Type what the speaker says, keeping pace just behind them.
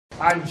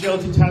I'm Joe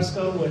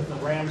Tutusco with the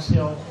Rams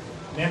Hill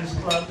Men's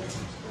Club.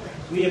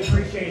 We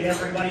appreciate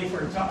everybody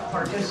for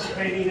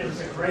participating. It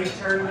was a great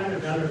tournament,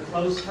 another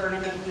close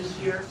tournament this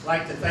year. I'd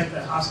like to thank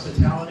the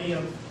hospitality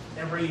of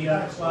every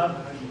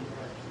club.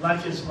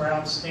 Lunches were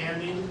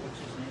outstanding.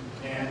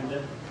 And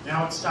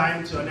now it's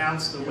time to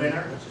announce the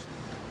winner.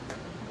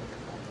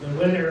 The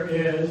winner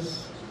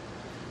is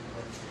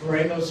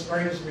Borrego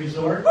Springs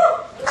Resort.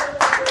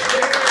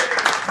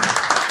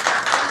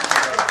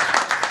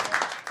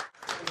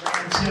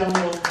 Rams Hill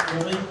will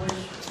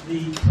relinquish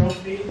the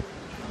trophy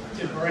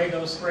to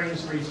Borrego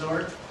Springs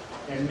Resort,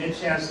 and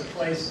Mitch has the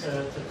place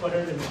to put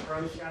it in the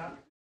pro shop.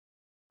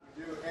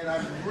 And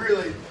I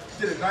really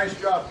did a nice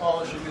job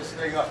polishing this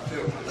thing up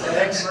too.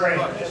 It looks great.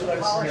 It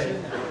looks great.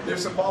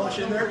 There's some polish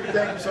in there.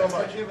 Thank you so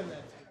much.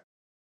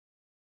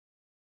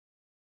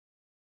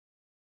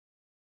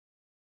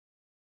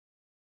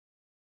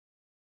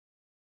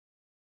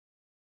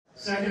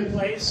 Second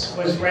place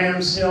was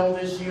Rams Hill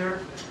this year,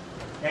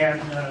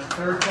 and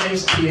third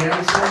place,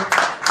 Anza.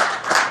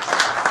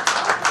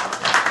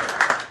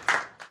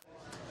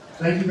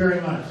 Thank you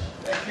very much.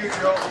 Thank you,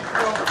 Joe.